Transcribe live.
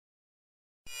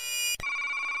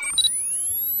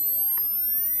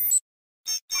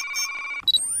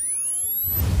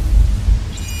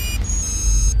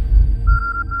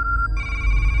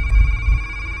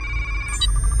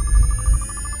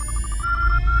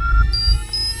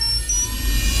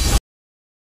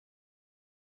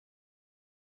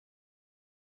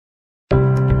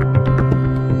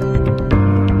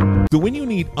So when you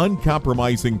need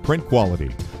uncompromising print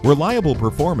quality, reliable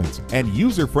performance, and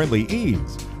user-friendly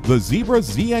ease, the Zebra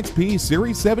ZXP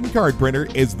Series 7 card printer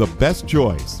is the best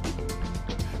choice.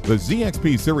 The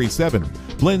ZXP Series 7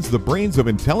 blends the brains of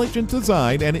intelligent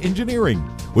design and engineering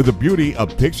with the beauty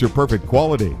of picture-perfect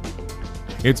quality.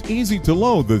 It's easy to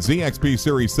load the ZXP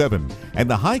Series 7, and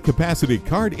the high-capacity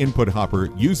card input hopper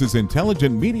uses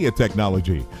intelligent media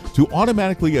technology to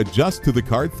automatically adjust to the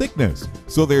card thickness,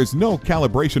 so there's no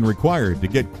calibration required to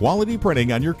get quality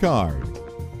printing on your card.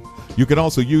 You can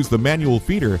also use the manual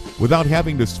feeder without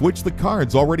having to switch the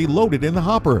cards already loaded in the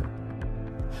hopper.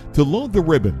 To load the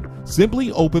ribbon,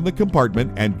 simply open the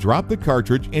compartment and drop the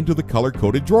cartridge into the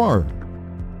color-coded drawer.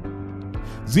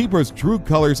 Zebra's True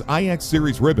Colors IX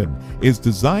Series ribbon is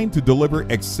designed to deliver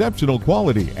exceptional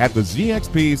quality at the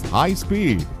ZXP's high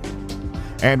speed.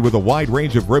 And with a wide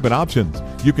range of ribbon options,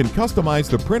 you can customize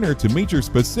the printer to meet your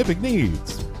specific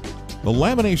needs. The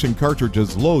lamination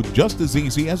cartridges load just as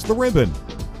easy as the ribbon.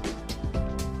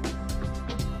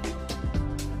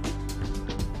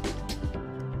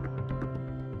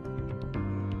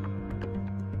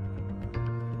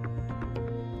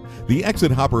 The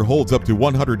exit hopper holds up to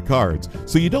 100 cards,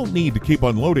 so you don't need to keep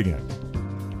unloading it.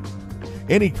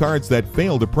 Any cards that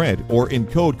fail to print or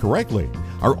encode correctly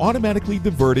are automatically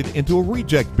diverted into a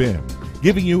reject bin,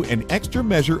 giving you an extra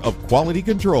measure of quality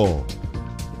control.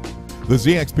 The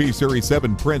ZXP Series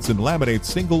 7 prints and laminates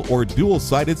single or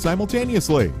dual-sided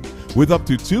simultaneously, with up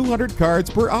to 200 cards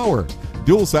per hour,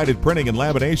 dual-sided printing and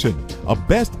lamination, a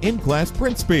best in-class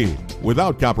print speed,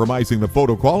 without compromising the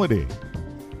photo quality.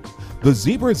 The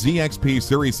Zebra ZXP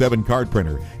Series 7 card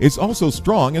printer is also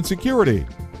strong in security.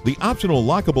 The optional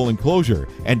lockable enclosure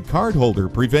and card holder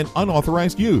prevent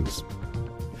unauthorized use.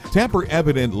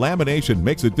 Tamper-evident lamination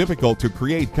makes it difficult to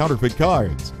create counterfeit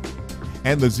cards.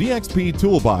 And the ZXP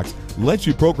Toolbox lets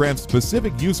you program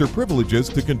specific user privileges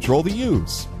to control the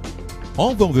use.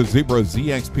 Although the Zebra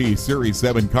ZXP Series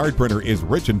 7 card printer is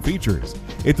rich in features,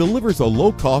 it delivers a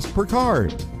low cost per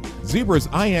card. Zebra's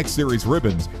IX Series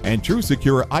ribbons and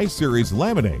TrueSecure I-Series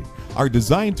laminate are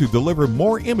designed to deliver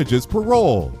more images per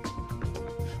roll.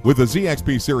 With the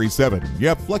ZXP Series 7, you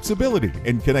have flexibility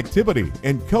in connectivity,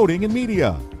 encoding, and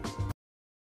media.